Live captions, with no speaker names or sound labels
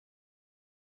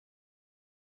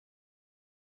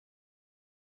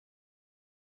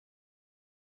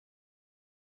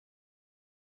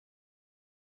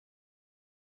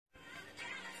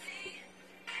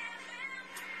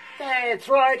That's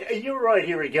right, you're right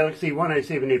here at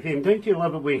galaxy107fm. Don't you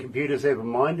love it when computers have a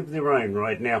mind of their own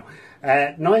right now?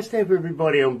 Nice to have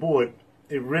everybody on board.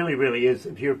 It really, really is.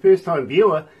 If you're a first-time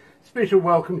viewer, special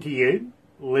welcome to you,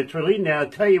 literally. Now,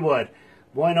 tell you what,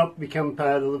 why not become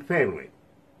part of the family?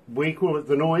 We call it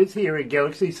the noise here at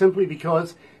Galaxy simply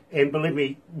because, and believe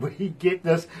me, we get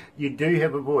this, you do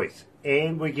have a voice.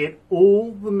 And we get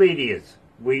all the medias.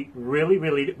 We really,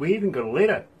 really, we even got a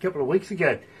letter a couple of weeks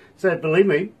ago. So believe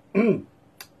me,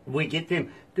 we get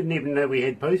them. Didn't even know we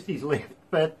had posties left,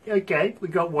 but okay, we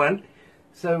got one.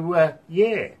 So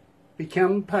yeah,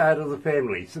 become part of the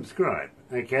family. Subscribe,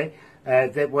 okay?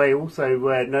 That way also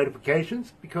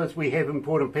notifications, because we have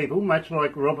important people, much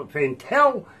like Robert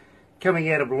Fantel,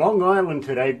 coming out of Long Island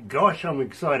today. Gosh, I'm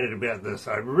excited about this.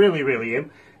 I really, really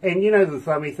am. And you know the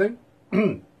thummy thing?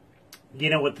 You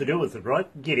know what to do with it,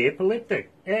 right? Get epileptic.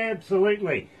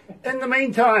 Absolutely. In the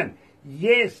meantime,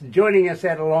 yes, joining us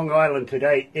out of Long Island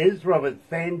today is Robert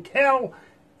Fantel,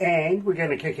 and we're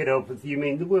going to kick it off with You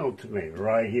Mean the World to Me,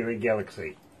 right here at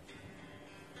Galaxy.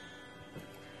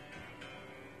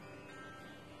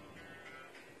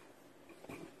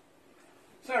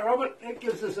 So, Robert, that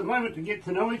gives us a moment to get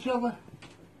to know each other.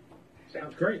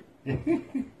 Sounds great.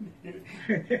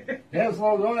 How's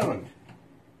Long Island?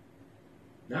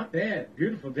 Not bad.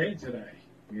 Beautiful day today,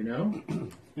 you know?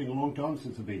 It's been a long time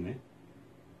since I've been there.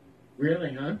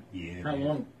 Really, huh? Yeah. How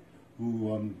long?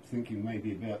 Ooh, I'm thinking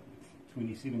maybe about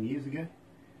 27 years ago,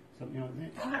 something like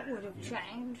that. That would have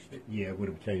changed. Yeah, it would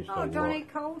have changed a Oh, lot. Donnie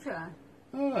Coulter.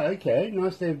 Oh, okay.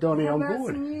 Nice to have Donnie How on about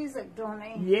board. some music,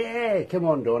 Donnie? Yeah, come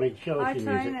on, Donnie. Show Hi, us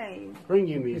your music. Tony. Bring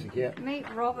your music out. Meet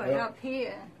Robert Well, up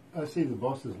here. I see the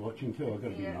boss is watching too. I've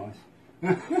got to Yeah. be nice.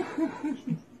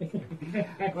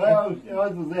 Well,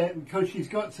 either that, because she's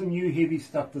got some new heavy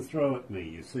stuff to throw at me.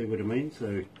 You see what I mean?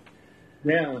 So,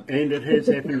 Yeah. and it has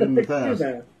happened in the Do past.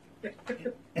 that.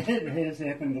 It has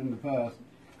happened in the past.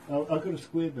 Oh, I've got a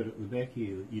square bit at the back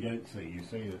here that you don't see. You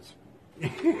see it's...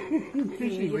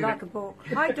 You like a book.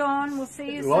 Hi, Don. We'll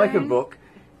see you soon. Like a book,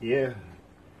 yeah.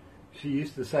 She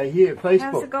used to say, here, Facebook,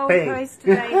 How's the Gold bang. Coast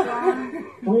today, Don?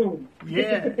 Boom.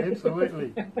 Yeah,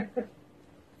 absolutely. She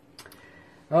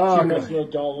Oh, must God. know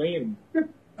Darlene.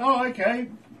 Oh, okay.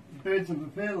 Birds of a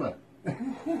feather.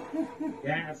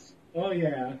 Yes. Oh,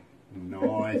 yeah.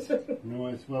 Nice,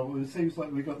 nice. Well, it seems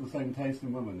like we've got the same taste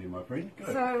in women there, my friend. Good.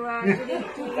 So, did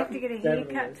you have to get a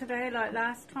haircut today like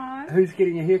last time? Who's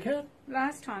getting a haircut?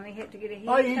 Last time he had to get a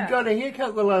Oh, haircut. you got a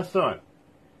haircut the last time.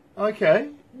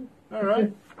 Okay, all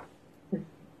right.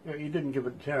 Oh, you didn't give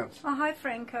it a chance. Oh, hi,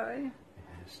 Franco.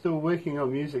 Still working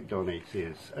on music, Donnie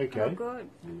says. Okay. Oh, good.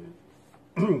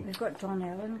 We've got Don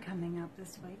Allen coming up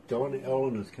this week. Don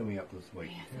Allen is coming up this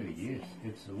week. Yeah, Oh, thanks, yes, yeah.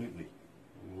 absolutely.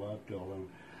 Love Don Allen.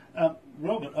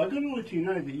 Robert, I've got to let you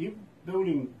know that you're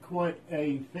building quite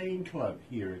a fan club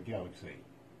here at Galaxy.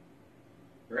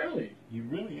 Really? You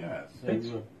really are. So, That's-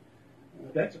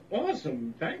 That's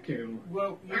awesome. Thank you.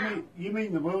 well, you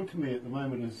mean the world to me at the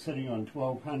moment is sitting on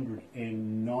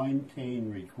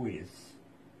 1,219 requests,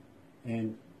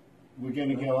 and we're going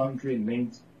to go up.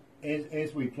 100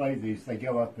 As we play these, they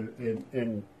go up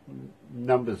in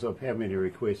numbers of how many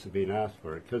requests have been asked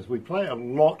for it, because we play a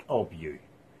lot of you.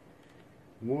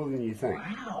 More than you think.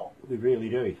 Wow. We really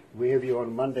do. We have you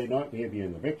on Monday night, we have you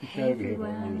in the breakfast show, we have you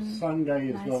on everyone. Sunday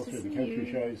as Nice well to through the see country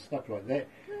you. shows, stuff like that.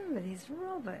 Oh, there's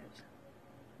Robert.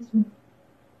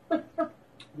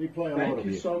 We play a lot Thank of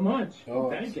you you. so much. Oh,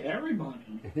 Thank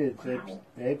everybody. It's Wow.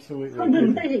 absolutely I'm good.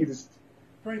 amazed.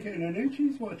 Franco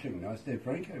Nanucci's watching. Nice to have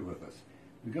Franco with us.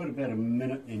 We've got about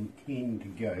 1:10 to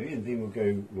go, and then we'll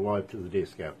go live to the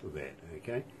desk after that,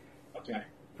 okay? Okay.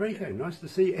 Franco, nice to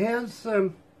see you. How's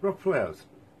Rock Flowers?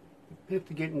 We have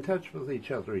to get in touch with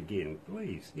each other again,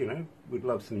 please. You know, we'd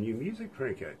love some new music,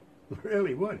 Franco.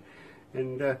 Really would.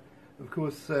 And, of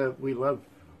course, we love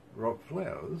Rock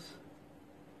Flowers.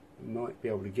 We might be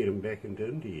able to get him back into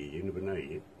India. You never know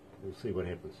yet. We'll see what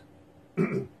happens.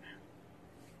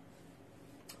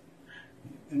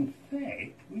 In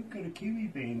fact, we've got a Kiwi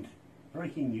band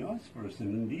breaking the ice for us in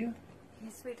India.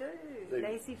 Yes, we do. They-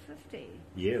 Lazy 50.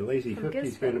 Yeah, Lazy From 50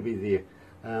 is going to be there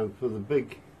for the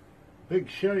big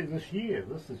show this year.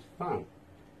 This is fun.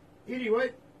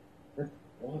 Anyway,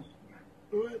 Awesome.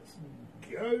 let's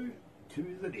go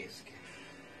to the desk.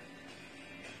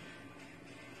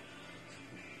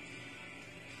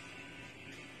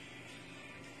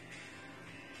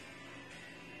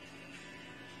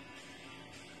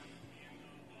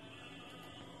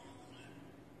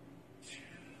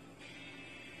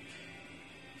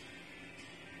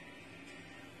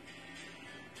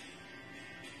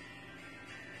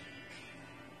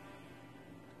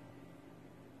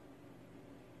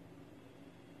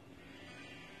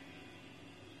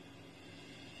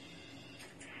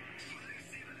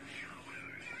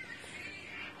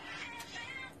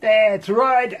 That's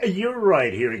right, you're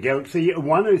right here at Galaxy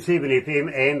 107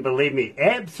 FM, and believe me,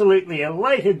 absolutely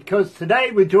elated because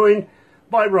today we're joined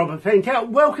by Robert Fantel.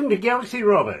 Welcome to Galaxy,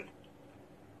 Robert.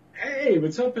 Hey,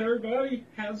 what's up, everybody?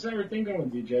 How's everything going,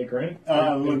 DJ Grant?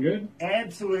 Look, Good?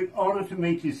 absolute honour to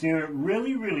meet you, sir. It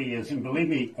really, really is, and believe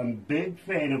me, I'm a big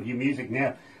fan of your music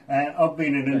now. I've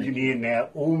been an engineer now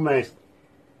almost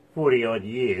 40-odd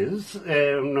years.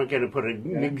 I'm not going to put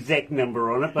an exact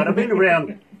number on it, but I've been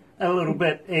around a little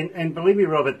bit, and believe me,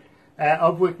 Robert,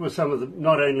 I've worked with some of the,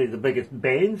 not only the biggest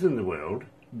bands in the world,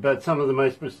 but some of the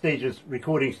most prestigious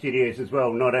recording studios as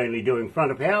well, not only doing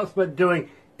front of house, but doing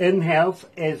in-house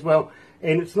as well.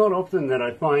 And it's not often that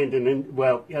I find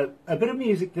a bit of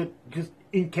music that just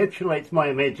encapsulates my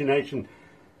imagination.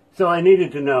 So I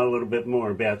needed to know a little bit more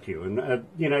about you. And,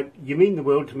 You Mean the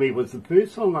World to Me was the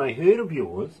first song I heard of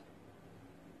yours.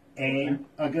 And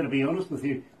I've got to be honest with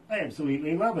you, I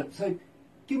absolutely love it. So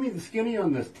give me the skinny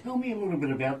on this. Tell me a little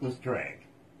bit about this track.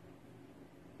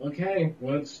 Okay,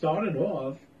 well, it started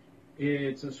off,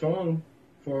 it's a song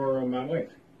for my wife,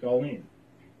 Darlene.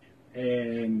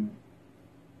 And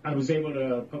I was able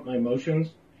to put my emotions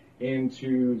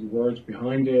into the words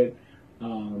behind it.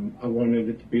 I wanted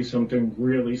it to be something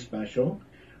really special.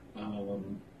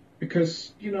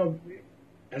 Because,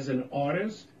 as an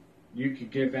artist, you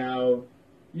could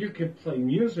play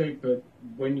music, but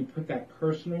when you put that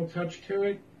personal touch to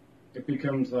it, it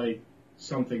becomes like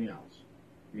something else,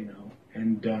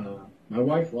 And my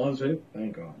wife loves it,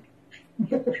 thank God.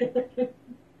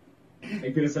 I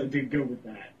guess I did good with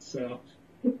that, so.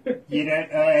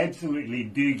 I absolutely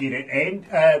do get it, and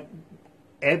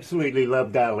absolutely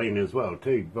love Darlene as well,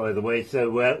 too, by the way. So,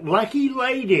 lucky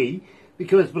lady,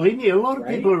 because believe me, a lot of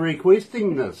people are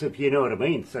requesting this, if you know what I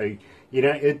mean. So,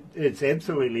 it's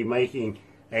absolutely making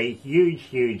a huge,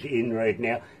 huge inroad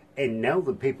now. And now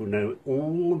that people know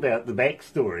all about the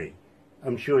backstory,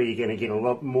 I'm sure you're going to get a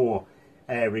lot more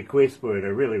requests for it. I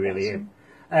really, really am.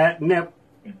 Now,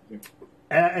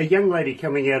 a young lady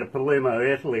coming out of Palermo,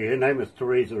 Italy, her name is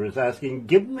Teresa, is asking,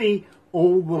 give me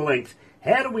all the links.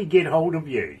 How do we get hold of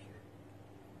you?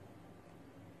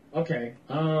 Okay,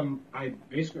 I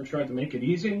basically tried to make it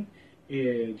easy.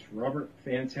 It's Robert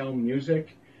Fantel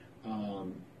Music.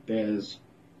 There's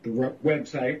the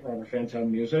website, Robert Fantel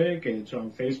Music. It's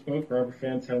on Facebook, Robert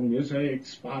Fantel Music.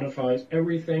 Spotify,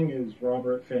 everything is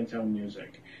Robert Fantel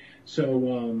Music.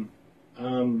 So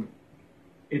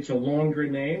it's a longer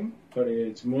name, but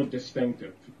it's more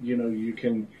distinctive.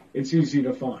 It's easy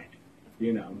to find,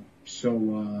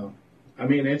 So,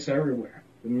 it's everywhere.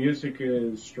 The music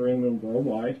is streaming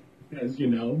worldwide, as you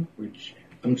know, which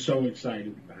I'm so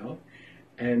excited about.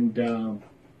 And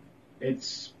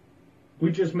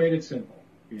we just made it simple.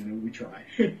 We try.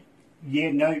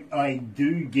 Yeah, no, I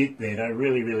do get that. I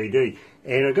really, really do.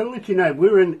 And I've got to let you know,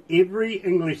 we're in every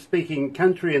English-speaking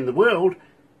country in the world,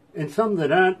 and some that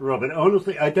aren't, Robert.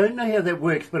 Honestly, I don't know how that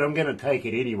works, but I'm going to take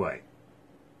it anyway.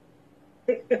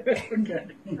 Okay.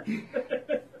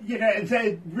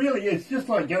 It's just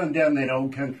like going down that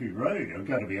old country road, I've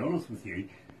got to be honest with you.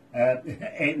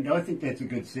 And I think that's a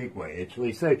good segue,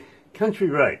 actually. So, country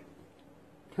road,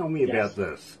 tell me about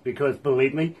this, because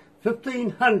believe me,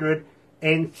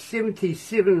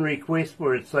 1,577 requests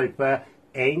for it so far,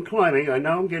 and climbing. I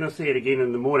know I'm going to see it again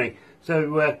in the morning.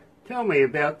 So, tell me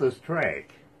about this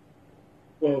track.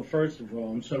 Well, first of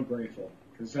all, I'm so grateful,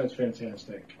 because that's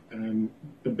fantastic. And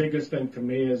the biggest thing for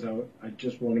me is I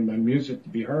just wanted my music to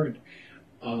be heard.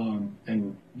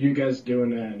 And you guys doing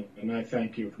that, and I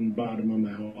thank you from the bottom of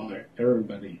my heart,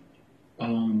 everybody.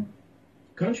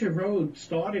 Country Road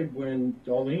started when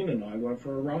Darlene and I went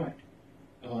for a ride.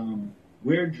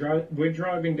 We're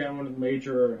driving down one of the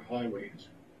major highways,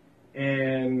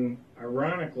 and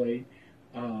ironically,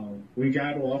 we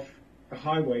got off the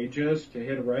highway just to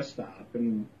hit a rest stop,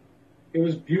 and it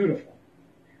was beautiful,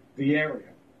 the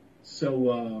area.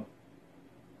 So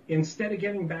instead of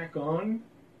getting back on,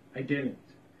 I didn't.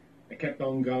 I kept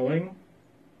on going,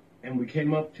 and we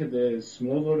came up to this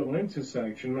small little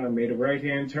intersection. I made a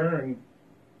right-hand turn,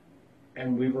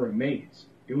 and we were amazed.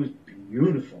 It was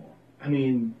beautiful.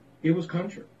 It was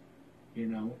country,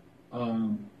 and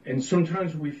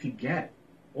sometimes we forget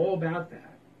all about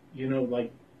that,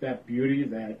 like that beauty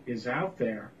that is out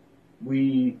there.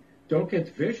 We don't get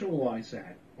to visualize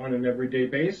that on an everyday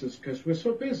basis because we're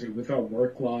so busy with our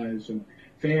work lives and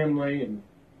family. And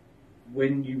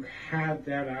when you have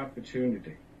that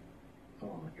opportunity,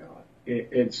 oh my God,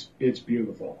 it's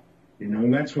beautiful,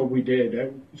 and that's what we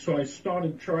did. So I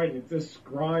started trying to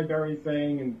describe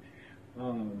everything,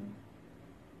 and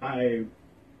I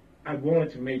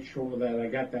wanted to make sure that I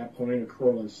got that point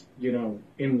across,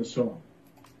 in the song.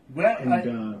 Well,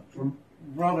 And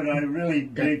Robert, I really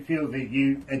do feel that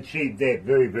you achieved that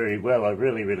very, very well. I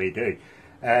really, really do.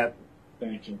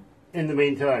 thank you. In the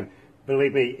meantime,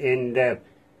 believe me, and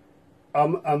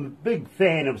I'm a big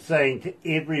fan of saying to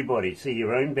everybody, see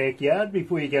your own backyard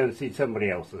before you go and see somebody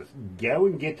else's. Go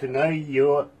and get to know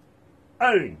your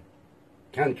own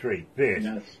country first.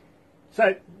 Yes.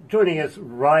 So, joining us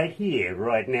right here,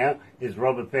 right now, is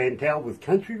Robert Fantel with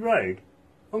Country Road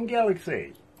on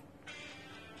Galaxy.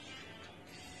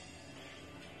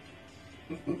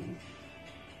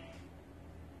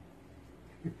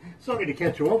 Sorry to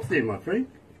catch you off there, my friend.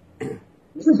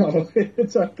 No,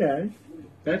 it's okay.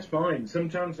 That's fine.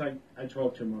 Sometimes I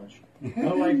talk too much.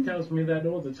 My wife tells me that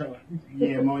all the time.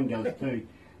 Yeah, mine does too.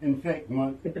 In fact,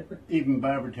 even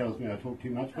Barbara tells me I talk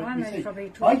too much. But I you most see, probably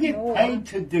talk I get more. paid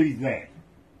to do that.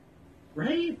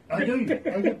 Right? I do. I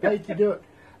get paid to do it.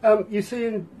 You see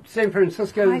in San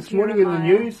Francisco Hi, this morning in the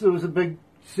Jeremiah. news, there was a big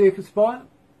circus fire.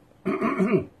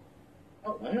 Oh,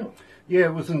 wow. Yeah,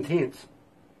 it was intense.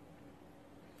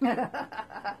 That's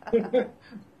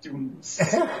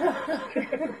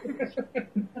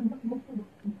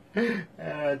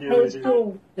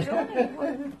cool.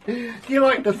 Do you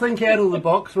like to think out of the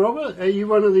box, Robert? Are you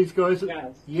one of these guys?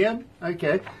 Yes. Yeah?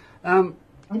 Okay. I'm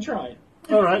trying.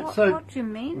 All right, What, so what do you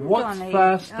mean, what's Donnie?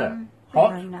 faster, I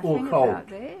hot know or nothing cold? about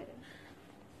that.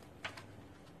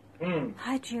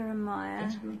 Hi, Jeremiah.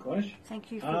 That's a good question.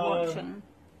 Thank you for watching.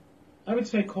 I would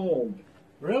say cold.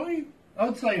 Really?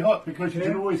 I'd say hot because you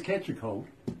can Yeah. always catch a cold.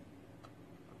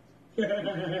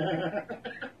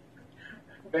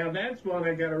 Now that's one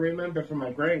I got to remember for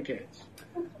my grandkids.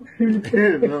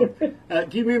 Well,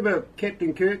 do you remember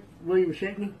Captain Kirk, William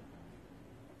Shatner?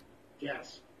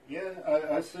 Yes. Yeah,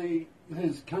 I see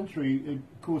his country, of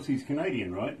course he's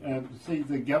Canadian, right? See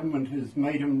the government has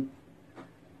made him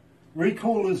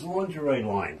recall his lingerie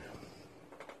line.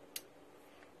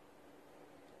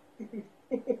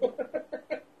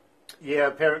 Yeah,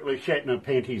 apparently Shatner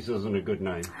Panties isn't a good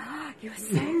name. You're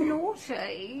so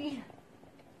naughty.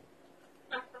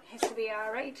 Has to be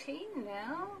R18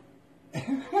 now.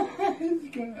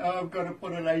 I've got to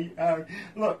put an A.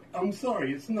 Look, I'm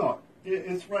sorry, it's not.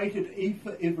 It's rated E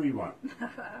for everyone.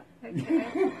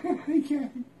 Okay. Okay.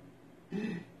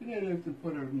 You don't have to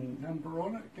put a number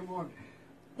on it. Come on.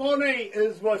 Bonnie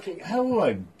is watching.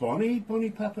 Hello, Bonnie. Bonnie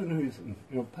Pappenhausen,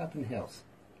 or Pappenhaus,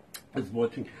 is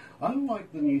watching. I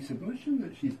like the new submission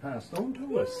that she's passed on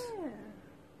to us. Yeah.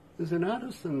 There's an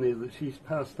artist in there that she's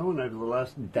passed on over the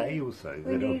last day or so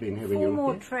We that I've been need having 4 a more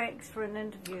look at. tracks for an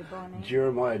interview, Bonnie.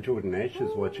 Jeremiah Jordan Ash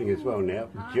is watching as well now.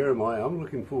 Jeremiah, I'm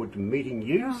looking forward to meeting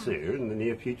you, sir, in the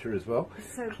near future as well.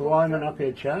 So Climbing good. up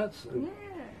our charts. Yeah.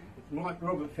 Like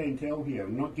Robert Fantel here,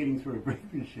 I'm not getting through a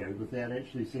breakfast show without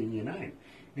actually seeing your name.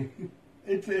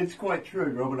 It's quite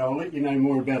true, Robert. I'll let you know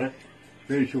more about it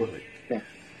very shortly. Yeah.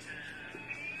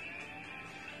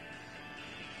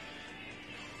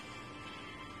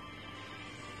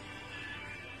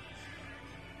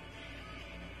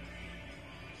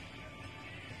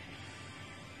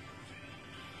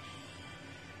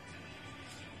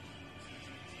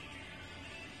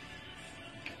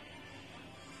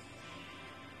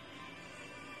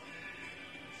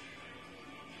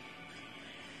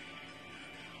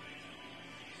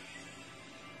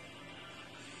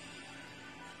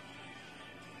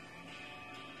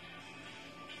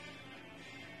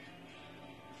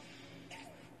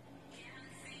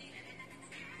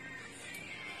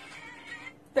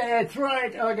 That's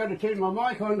right. I got to turn my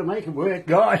mic on to make it work.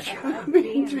 Gosh, I've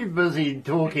been too busy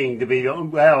talking to be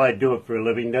on. Well, I do it for a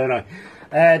living, don't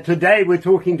I? Today we're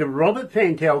talking to Robert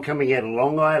Fantel coming out of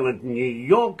Long Island, New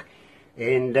York.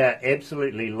 And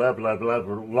absolutely love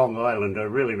Long Island. I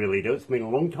really, really do. It's been a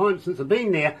long time since I've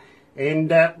been there.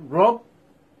 And Rob,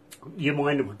 you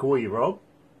mind if I call you Rob?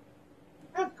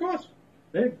 Of course.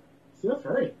 Hey, feel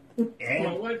free. Yeah.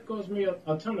 My wife calls me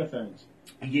a ton of things.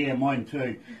 Yeah, mine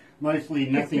too. Mostly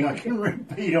nothing I can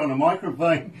repeat on a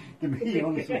microphone, to be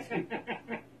honest with you.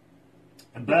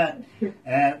 But,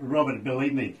 Robert,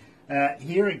 believe me,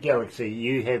 here at Galaxy,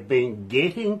 you have been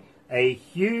getting a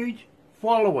huge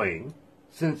following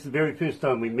since the very first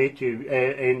time we met you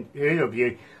and heard of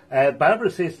you.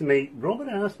 Barbara says to me, Robert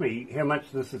asked me how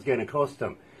much this is going to cost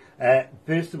him.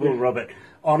 First of all, Robert,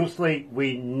 honestly,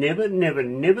 we never,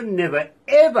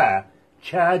 ever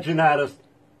charge an artist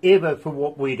ever for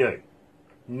what we do.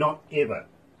 Not ever.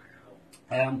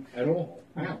 At all.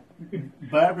 Wow.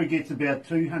 Barbara gets about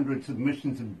 200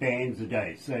 submissions of bands a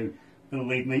day, so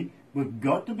believe me, we've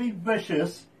got to be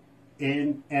vicious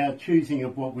in our choosing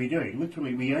of what we do.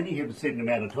 Literally, we only have a certain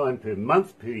amount of time per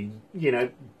month, per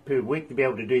week to be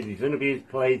able to do these interviews,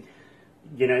 play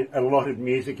a lot of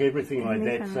music, everything like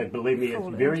that. So believe me,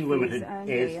 it's very limited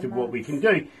as to what we can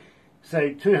do.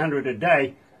 So 200 a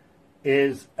day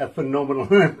is a phenomenal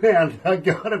amount, I've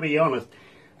got to be honest.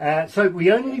 So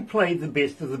we only play the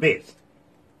best of the best.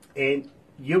 And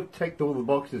you've ticked all the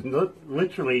boxes.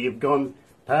 Literally, you've gone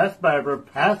past Barbara,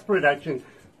 past production,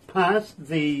 past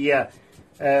the...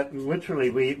 literally,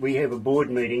 we have a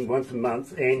board meeting once a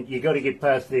month, and you got to get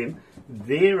past them.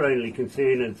 Their only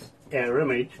concern is our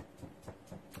image.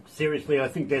 Seriously, I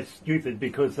think that's stupid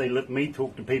because they let me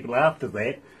talk to people after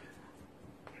that.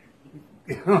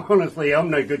 Honestly, I'm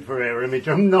no good for our image.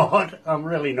 I'm not. I'm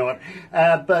really not.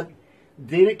 But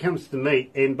then it comes to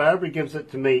me, and Barbara gives it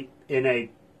to me in a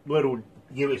little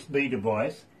USB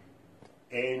device,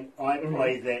 and I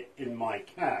play that in my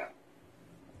car.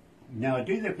 Now, I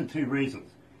do that for two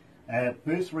reasons.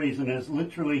 First reason is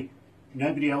literally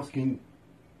nobody else can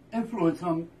influence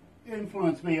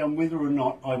me on whether or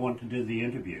not I want to do the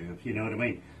interview, if you know what I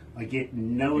mean. I get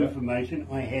no information.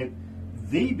 I have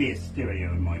the best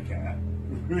stereo in my car,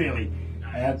 really.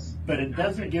 But it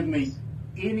doesn't give me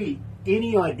any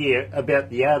idea about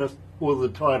the artist or the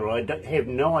title. I have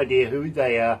no idea who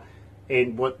they are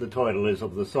and what the title is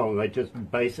of the song. I just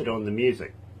base it on the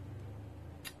music.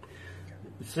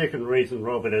 The second reason,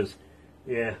 Robert, is,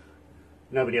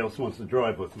 nobody else wants to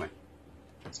drive with me.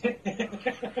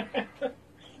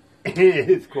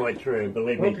 It's quite true,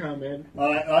 believe me. Okay, man.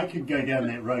 I could go down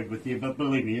that road with you, but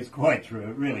believe me, it's quite true.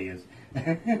 It really is.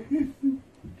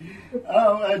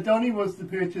 Donnie wants to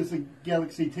purchase a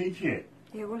Galaxy T-shirt.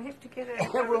 Yeah, we'll have to get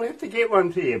it. We'll have to get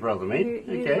one to you, brother, man.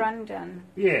 You Okay. run done.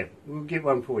 Yeah, we'll get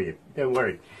one for you. Don't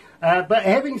worry. But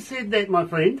having said that, my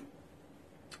friend,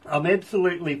 I'm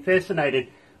absolutely fascinated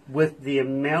with the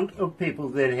amount of people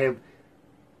that have,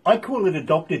 I call it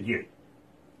adopted you,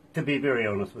 to be very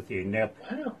honest with you. Now,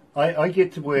 I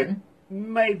get to work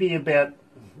maybe about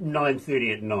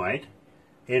 9:30 at night,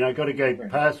 and I got to go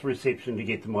past reception to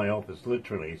get to my office,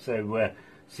 literally. So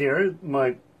Sarah,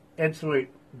 my absolute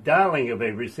darling of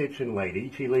a reception lady,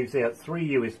 she leaves out 3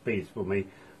 USBs for me.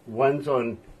 One's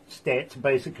on stats,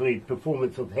 basically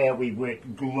performance of how we work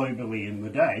globally in the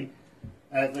day.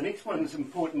 The next one is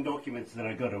important documents that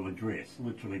I got to address,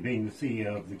 literally being the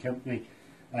CEO of the company.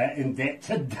 And that's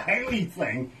a daily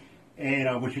thing, and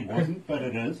I wish it wasn't, but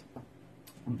it is.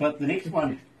 But the next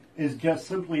one is just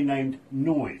simply named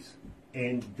noise,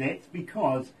 and that's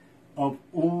because of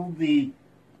all the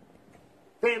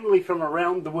family from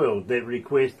around the world that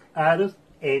request artist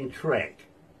and track.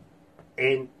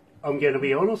 And I'm going to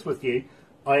be honest with you,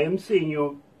 I am seeing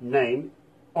your name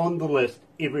on the list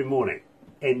every morning,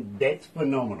 and that's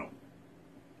phenomenal.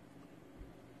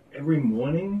 Every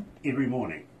morning? Every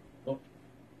morning.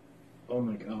 Oh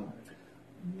my God.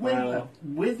 Whether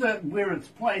where it's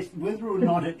placed, whether or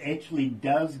not it actually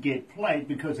does get played,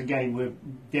 because again we're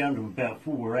down to about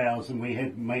 4 hours and we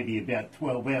have maybe about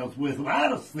 12 hours worth of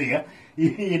artists there,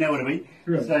 you know what I mean?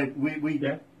 Right. So we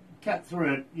cut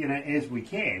through it, as we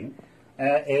can,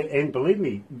 and believe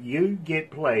me, you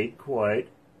get played quite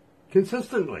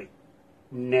consistently.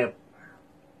 Now,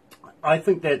 I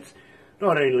think that's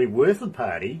not only worth a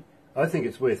party, I think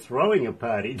it's worth throwing a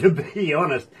party, to be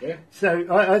honest. Yeah. So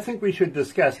I think we should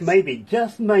discuss, maybe,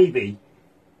 just maybe,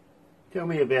 tell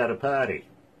me about a party.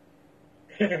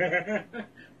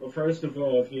 Well, first of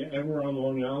all, if you're ever on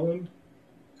Long Island,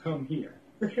 come here.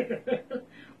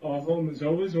 Our home is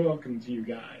always welcome to you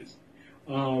guys.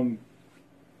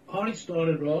 Party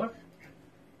started off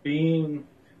being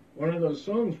one of those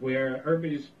songs where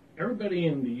everybody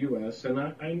in the U.S., and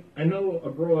I know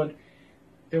abroad,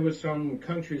 there were some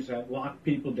countries that locked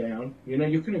people down.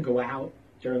 You couldn't go out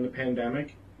during the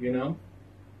pandemic,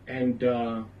 And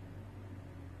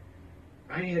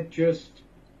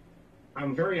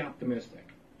I'm very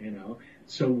optimistic,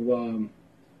 So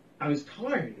I was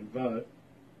tired of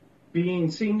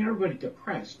seeing everybody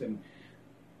depressed. And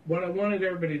what I wanted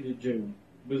everybody to do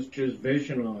was just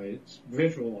visualize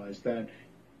that,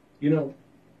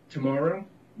 tomorrow,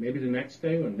 maybe the next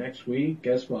day or next week,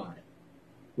 guess what?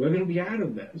 We're going to be out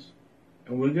of this,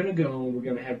 and we're going to go and we're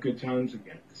going to have good times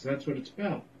again, because that's what it's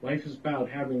about. Life is about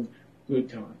having good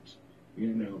times.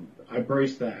 I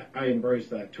embrace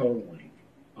that totally.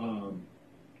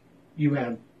 You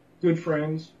have good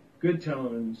friends, good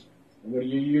times, and what do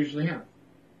you usually have?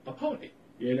 A party,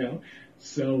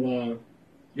 So,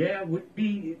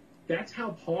 that's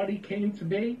how party came to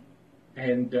be,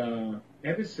 and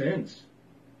ever since,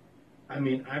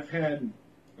 I've had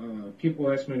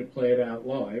people ask me to play it out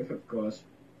live, of course,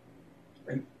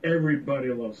 and everybody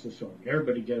loves the song.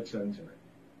 Everybody gets into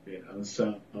it,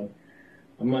 So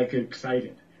I'm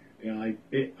excited.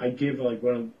 I give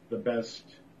one of the best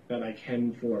that I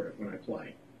can for it when I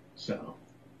play. So.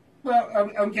 Well,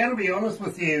 I'm going to be honest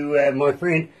with you, my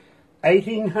friend.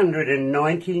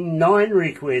 1,899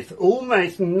 requests,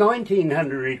 almost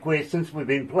 1,900 requests since we've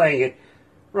been playing it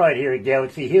right here at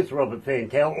Galaxy. Here's Robert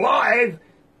Fantel, live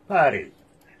party.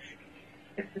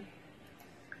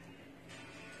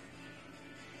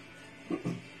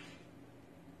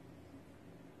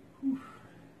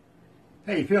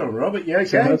 How you feeling, Robert? You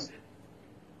okay?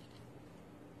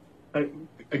 I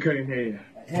couldn't hear you.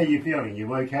 How you feeling?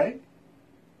 You okay?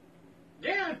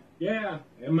 Yeah.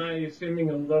 Am I seeming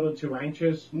a little too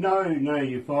anxious? No,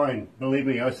 you're fine. Believe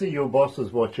me, I see your boss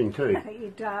is watching too.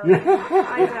 You darling.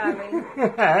 Hi, darling.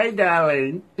 Hey,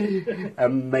 darling.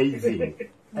 Amazing.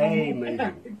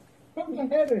 Amazing. Come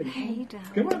ahead. Hey,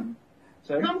 darling. Come on.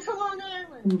 Sorry? Come to Long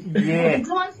Island. Yeah. The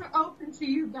doors are open to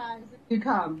you guys if you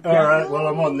come. All right, well,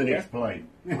 I'm on the next plane.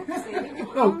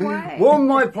 Oopsie. Wrong way. Warm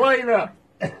my plane up.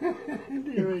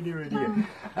 Dear.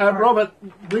 Robert,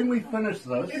 when we finish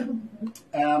this,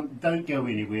 don't go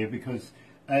anywhere because,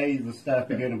 A, the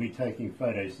staff are going to be taking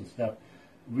photos and stuff.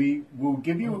 We will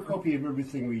give you a copy of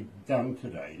everything we've done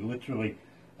today, literally.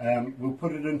 We'll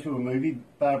put it into a movie.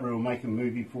 Barbara will make a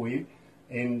movie for you.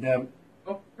 And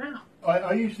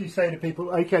I usually say to people,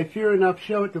 okay, fair enough,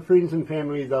 show it to friends and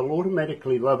family. They'll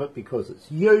automatically love it because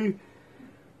it's you.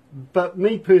 But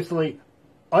me personally,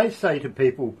 I say to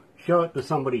people, show it to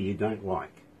somebody you don't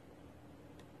like.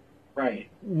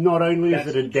 Right. Not only is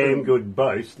it a damn good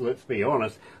boast, let's be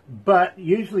honest, but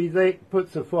usually that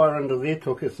puts a fire under their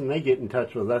tuchus and they get in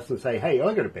touch with us and say, hey,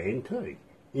 I got a band too.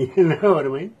 You know what I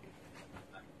mean?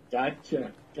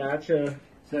 Gotcha.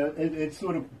 So it's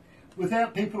sort of,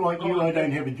 without people like you, I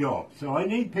don't have a job. So I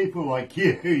need people like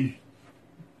you.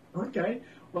 Okay.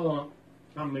 Well,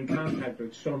 I'm in contact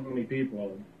with so many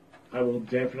people. I will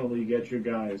definitely get you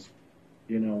guys,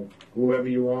 whoever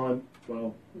you want,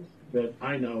 that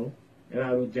I know, and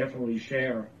I will definitely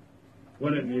share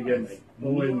whatever you give me.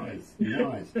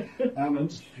 Nice.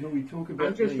 Shall we talk about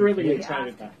I'm just really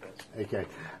excited about this. Okay.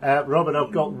 Robert,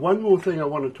 I've got one more thing I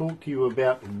want to talk to you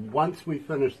about once we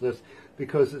finish this,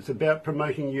 because it's about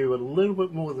promoting you a little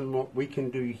bit more than what we can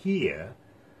do here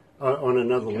on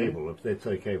another level, if that's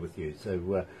okay with you.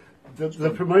 So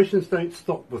the promotions don't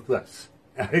stop with this,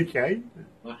 okay?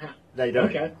 They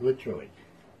don't, literally.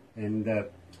 And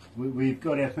we've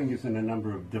got our fingers in a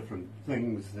number of different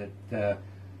things that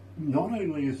not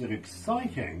only is it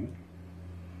exciting,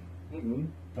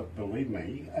 but believe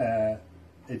me,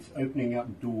 it's opening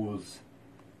up doors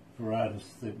for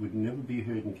artists that would never be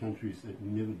heard in countries that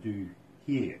never do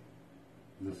hear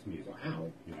this music.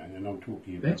 Wow. And I'll talk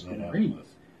to you about that after this.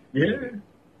 Yeah.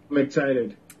 I'm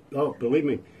excited. Oh, believe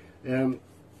me.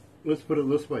 Let's put it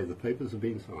this way, the papers have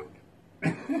been signed.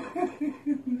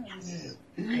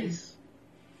 Nice.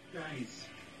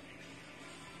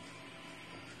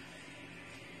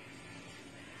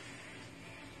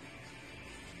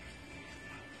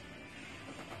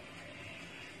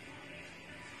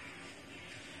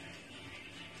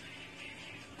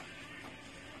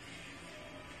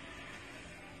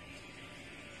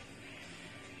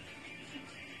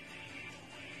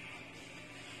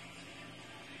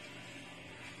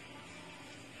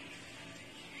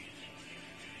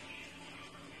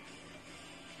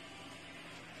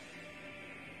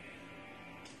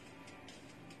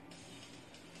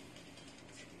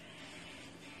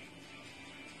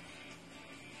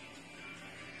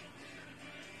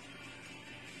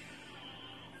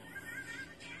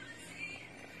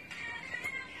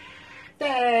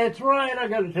 That's right,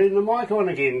 I've got to turn the mic on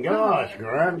again. Gosh,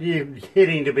 Grant, you're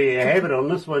getting to be a habit on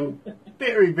this one.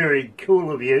 Very, very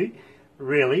cool of you,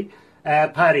 really.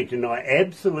 Party Tonight,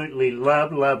 absolutely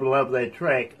love that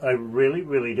track. I really,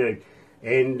 really do.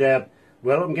 And,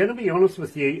 well, I'm going to be honest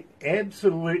with you,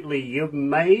 absolutely, you've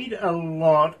made a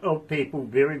lot of people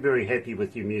very, very happy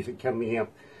with your music coming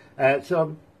up.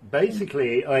 So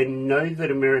basically, I know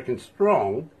that American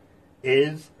Strong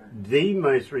is the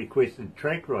most requested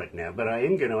track right now, but I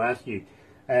am going to ask you,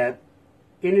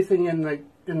 anything in the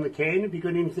can? Have you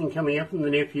got anything coming up in the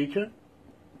near future?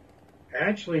 I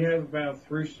actually have about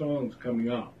 3 songs coming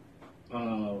up.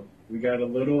 We got a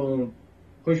little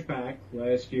pushback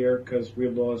last year because we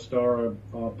lost our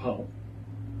pulp,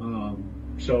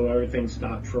 so everything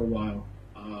stopped for a while.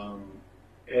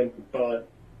 But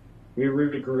we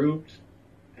regrouped,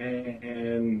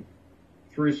 and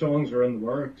 3 songs are in the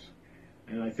works.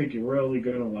 And I think you're really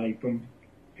going to like them.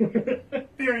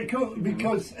 Very cool,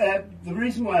 because the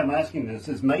reason why I'm asking this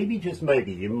is maybe, just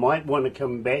maybe, you might want to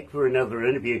come back for another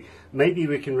interview. Maybe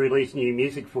we can release new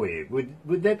music for you.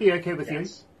 Would that be okay with you?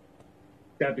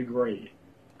 That'd be great.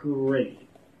 Great.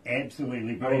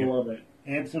 Absolutely I brilliant. love it.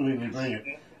 Absolutely brilliant.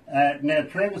 Now,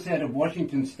 Travis out of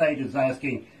Washington State is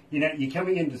asking, you're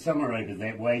coming into summer over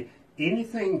that way.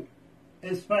 Anything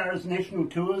as far as national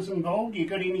tours involved? You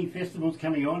got any festivals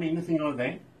coming on, anything like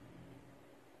that?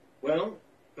 Well,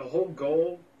 the whole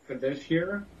goal for this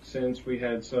year, since we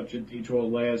had such a detour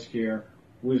last year,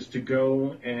 was to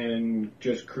go and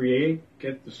just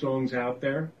get the songs out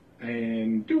there,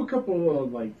 and do a couple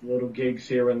of little gigs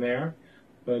here and there.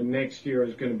 But next year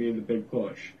is going to be the big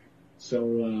push.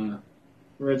 So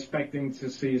we're expecting to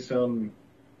see some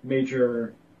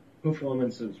major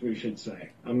performances, we should say.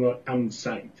 I'm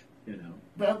psyched,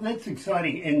 Well, that's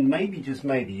exciting, and maybe, just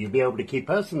maybe, you'll be able to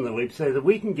keep us in the loop so that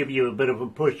we can give you a bit of a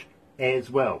push as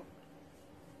well.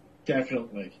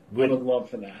 Definitely. We would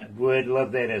love for that. We'd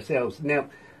love that ourselves. Now,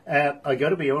 I got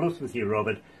to be honest with you,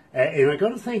 Robert, and I got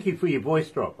to thank you for your voice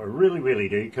drop. I really, really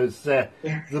do, because the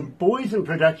boys in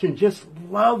production just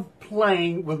love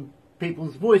playing with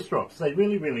people's voice drops. They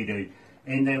really, really do,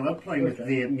 and they love playing with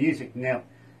their music. Now,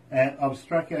 I've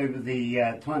struck over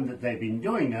the time that they've been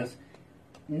doing this.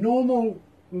 Normal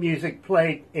music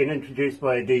played and introduced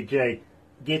by a DJ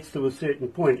gets to a certain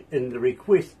point in the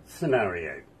request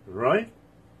scenario, right?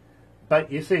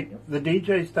 But you see, the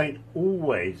DJs don't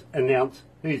always announce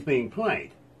who's being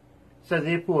played. So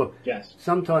therefore,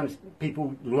 sometimes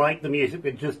people like the music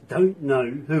but just don't know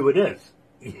who it is.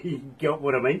 You got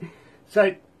what I mean?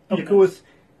 So, of course,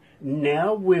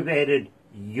 now we've added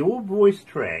your voice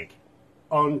track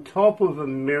on top of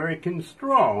American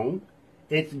Strong.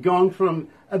 It's gone from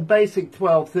a basic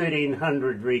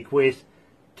 1,1300 request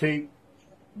to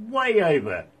way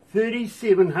over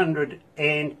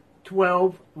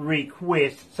 3,712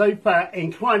 requests so far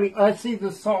and climbing. I see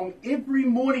the song every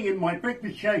morning in my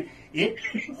breakfast show. It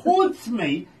haunts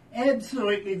me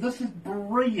absolutely. This is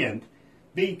brilliant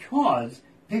because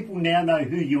people now know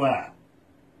who you are.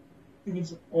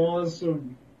 It's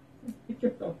awesome.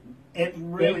 It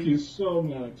really, thank you so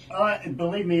much.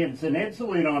 Believe me, it's an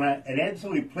absolute honour, an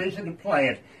absolute pleasure to play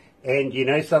it. And you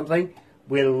know something?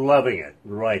 We're loving it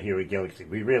right here at Galaxy.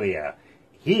 We really are.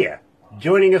 Here,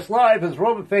 joining us live is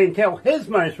Robert Fantel, his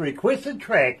most requested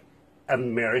track,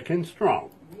 American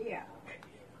Strong. Yeah.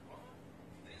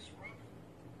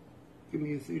 Give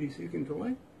me a 30-second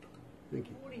delay. Thank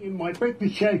you. In my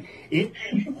breakfast show, it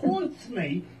haunts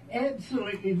me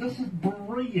absolutely. This is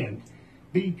brilliant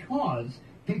because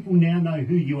people now know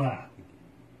who you are.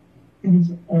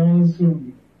 It's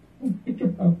awesome.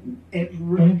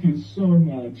 Thank you so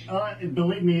much.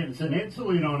 Believe me, it's an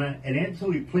absolute honour, an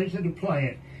absolute pleasure to play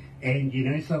it. And you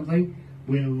know something?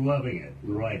 We're loving it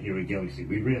right here at Galaxy.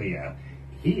 We really are.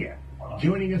 Here,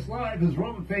 joining us live is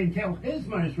Robert Fantel, his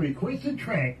most requested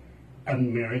track,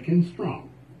 American Strong.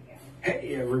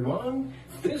 Hey everyone,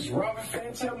 this is Robert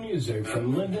Fantel Music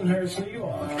from Lindenhurst, New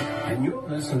York, and you're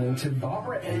listening to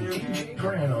Barbara and DJ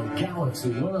Grant on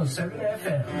Galaxy 107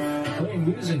 FM, playing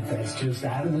music that's just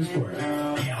out of this world.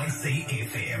 Galaxy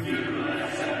FM.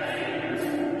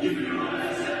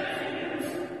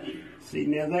 See,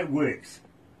 now that works.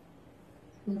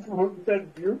 That's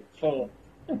beautiful.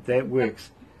 That works.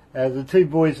 The two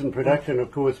boys in production,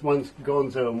 of course, one's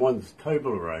Gonzo and one's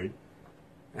Toblerone.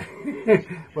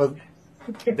 Well,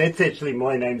 that's actually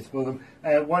my names for them.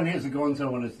 One has a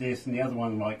Gonzo on his desk and the other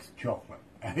one likes chocolate.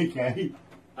 Okay?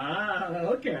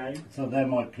 Okay. So they're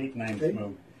my pet names for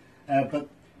them. But,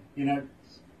 you know,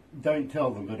 don't tell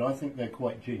them, but I think they're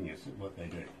quite genius at what they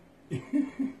do.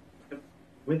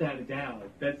 Without a doubt.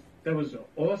 That was an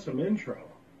awesome intro.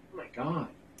 Oh my God.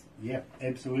 Yeah,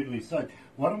 absolutely. So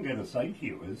what I'm going to say to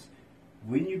you is,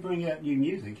 when you bring out new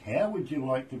music, how would you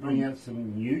like to bring out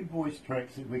some new voice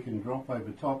tracks that we can drop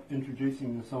over top,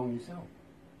 introducing the song yourself?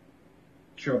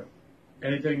 Sure.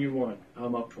 Anything you want,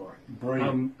 I'm up for it.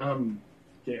 Brilliant.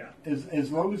 Yeah.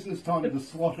 As long as there's time to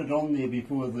slot it on there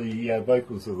before the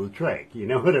vocals of the track, you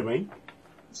know what I mean?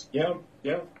 Yep,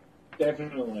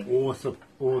 definitely. Awesome.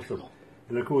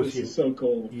 And of course, this is so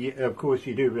cool. Yeah, of course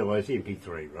you do realise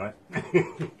MP3, right?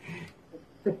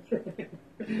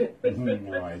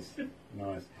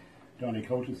 Nice. Johnny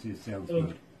Coulter says sounds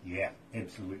good. Yeah,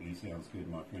 absolutely sounds good,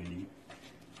 my friend. You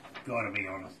gotta be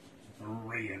honest.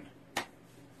 Brilliant.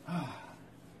 I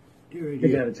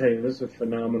gotta tell you, this is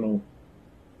phenomenal.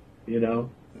 You know?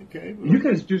 Okay. Well, you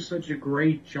guys do such a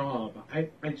great job. I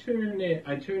tune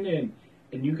in,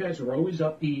 and you guys are always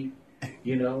upbeat.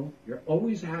 You know, you're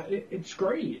always out. It's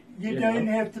great. You don't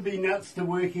have to be nuts to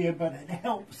work here, but it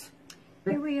helps.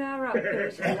 Here we are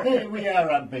upbeat. We are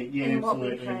upbeat, yeah, And what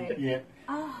we absolutely. play. Yeah.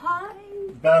 Hi.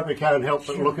 Barbara can't help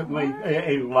but look at me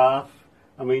and laugh.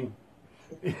 I mean,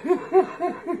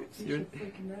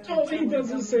 Oh, he does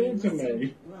the same to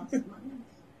me.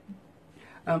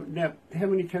 Now, how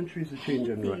many countries are tuned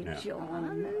in right now?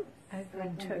 John, over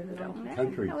in Toronto.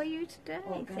 Countries. How are you today?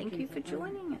 Thank you for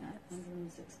joining us.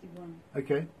 161.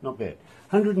 Okay, not bad.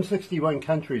 161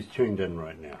 countries tuned in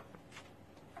right now.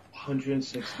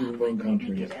 161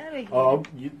 countries. Get out of here. Oh,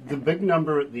 the big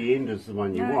number at the end is the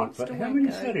one you No, want, it but still how won't many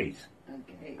go. cities?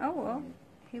 Okay. Oh, well,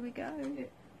 here we go.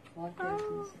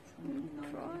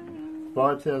 5,690.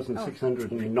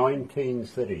 5,619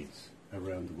 cities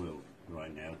around the world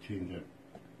right now tuned in.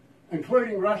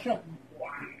 Including Russia.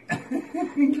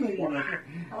 Including Russia.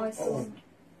 Iceland.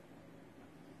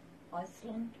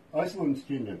 Iceland. Iceland's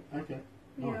tuned in. Okay.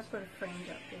 Yeah, Nice. I've got a friend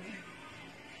up there.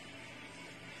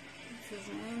 What's his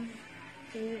name?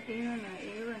 Aaron or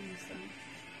Aaron or something.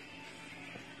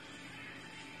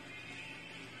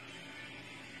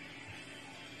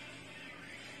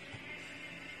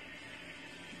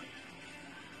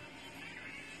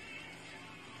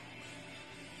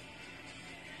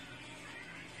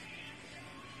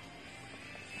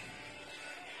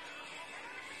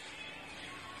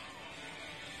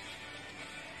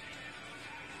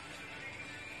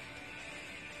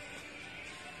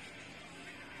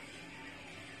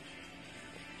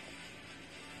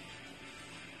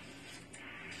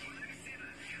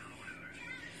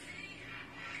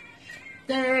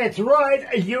 That's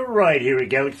right, you're right here at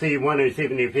Galaxy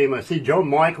 107 FM. I see John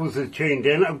Michaels is tuned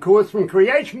in, of course, from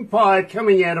Creation 5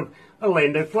 coming out of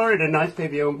Orlando, Florida. Nice to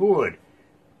have you on board.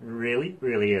 Really,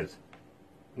 really is.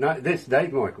 No, that's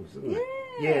Dave Michaels, isn't it?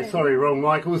 Yeah, sorry, wrong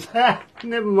Michaels.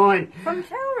 Never mind. From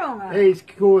Tauranga. He's,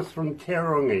 of course, from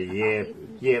Tauranga,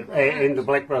 yeah, and the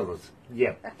Black Brothers,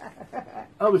 yeah.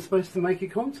 I was supposed to make a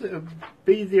concert,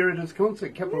 be there at his concert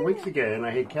a couple of weeks ago, and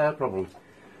I had car problems.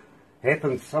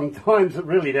 Happens sometimes, it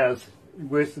really does.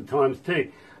 Worse at times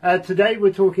too. Today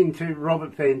we're talking to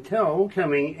Robert Fantel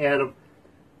coming out of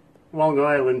Long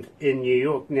Island in New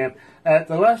York. Now,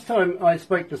 the last time I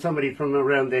spoke to somebody from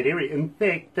around that area, in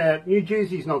fact, New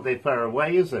Jersey's not that far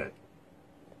away, is it?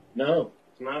 No,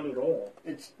 it's not at all.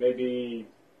 It's maybe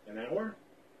an hour,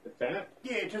 if that.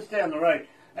 Yeah, just down the road.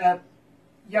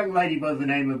 Young lady by the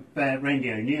name of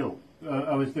Randy O'Neill.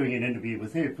 I was doing an interview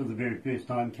with her for the very first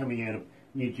time coming out of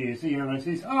New Jersey, and I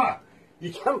says,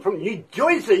 you come from New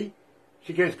Jersey?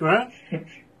 She goes, Grant,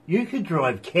 you could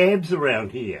drive cabs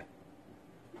around here.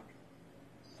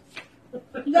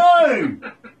 No!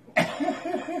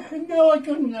 No, I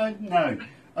couldn't. No,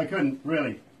 I couldn't,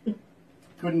 really.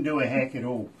 Couldn't do a hack at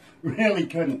all. Really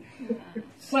couldn't.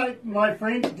 So, my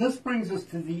friend, this brings us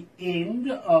to the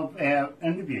end of our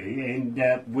interview, and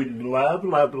we'd love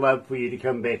for you to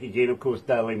come back again. Of course,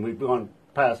 Darlene, we've gone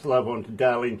past love on to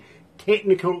Darlene.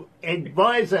 Technical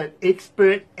advisor,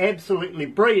 expert, absolutely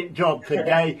brilliant job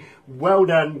today. Well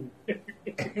done.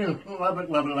 Love it.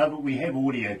 We have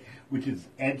audio, which is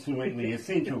absolutely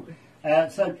essential.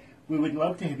 So we would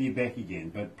love to have you back again,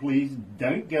 but please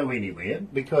don't go anywhere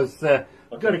because I've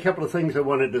got a couple of things I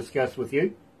want to discuss with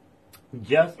you.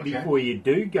 Just before you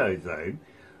do go, though,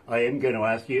 I am going to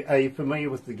ask you, are you familiar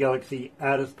with the Galaxy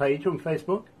Artist page on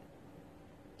Facebook?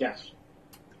 Yes,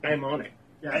 I'm on it.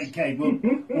 Yes. Okay, well,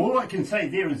 all I can say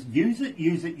there is use it.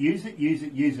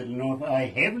 And if I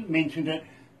haven't mentioned it,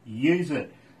 use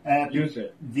it. Use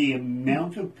it. The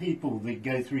amount of people that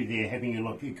go through there having a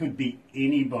look, it could be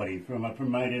anybody, from a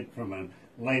promoter, from a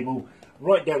label,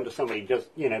 right down to somebody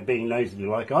just, being nosy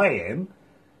like I am.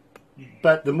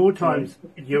 But the more times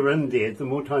you're in there, the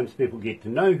more times people get to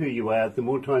know who you are, the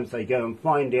more times they go and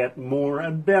find out more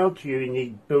about you, and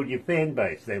you build your fan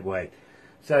base that way.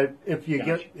 So if you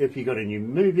got a new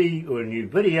movie or a new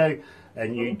video, a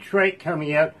new track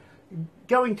coming out,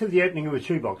 going to the opening of a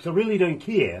shoebox, I really don't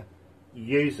care.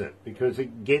 Use it because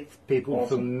it gets people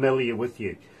familiar with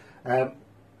you.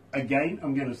 Again,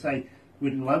 I'm going to say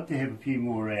we'd love to have a few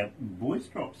more voice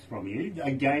drops from you.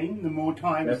 Again, the more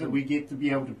times that we get to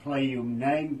be able to play your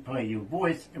name, play your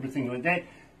voice, everything like that,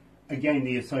 again,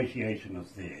 the association is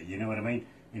there. You know what I mean?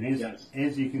 And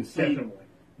as you can see,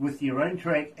 with your own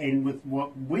track and with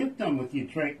what we've done with your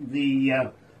track, the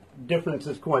difference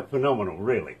is quite phenomenal,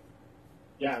 really.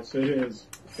 Yes, it is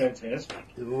fantastic.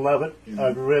 Love it. I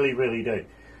really, really do.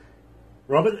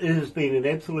 Robert, it has been an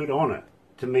absolute honour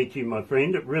to meet you, my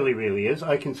friend. It really, really is.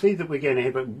 I can see that we're going to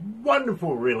have a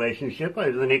wonderful relationship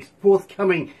over the next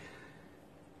forthcoming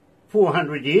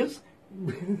 400 years.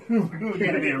 We're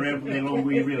going to be around for that long,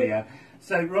 we really are.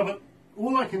 So, Robert,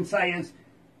 all I can say is,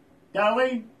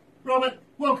 Darlene, Robert,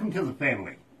 welcome to the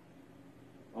family.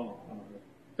 Oh,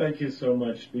 thank you so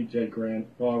much, DJ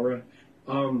Grant, Barbara.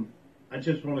 I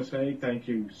just want to say thank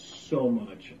you so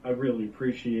much. I really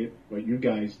appreciate what you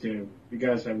guys do. You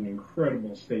guys have an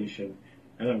incredible station,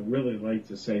 And I'd really like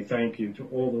to say thank you to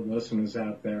all the listeners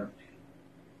out there.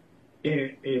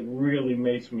 It really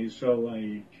makes me so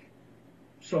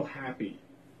happy,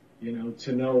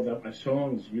 to know that my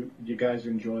songs, you guys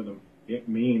enjoy them. It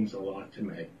means a lot to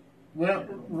me. Well,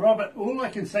 Robert, all I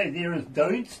can say there is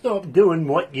don't stop doing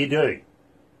what you do.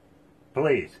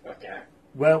 Please. Okay.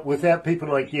 Well, without people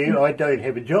like you, I don't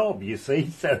have a job, you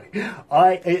see. So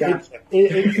it's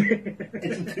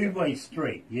a two-way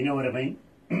street, you know what I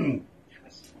mean?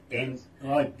 And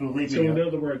I believe So me. in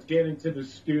other words, get into the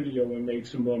studio and make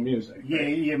some more music.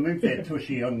 Yeah, move that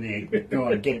tushy on there. Go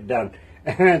on, get it done.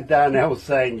 Darnell's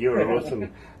saying you're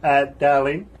awesome.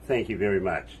 Darlene, thank you very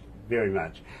much. Very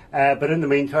much. But in the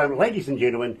meantime, ladies and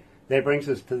gentlemen, that brings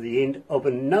us to the end of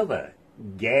another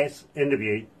gas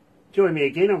interview. Join me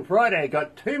again on Friday. I've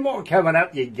got 2 more coming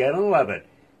up. You're going to love it.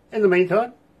 In the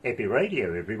meantime, happy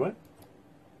radio, everyone.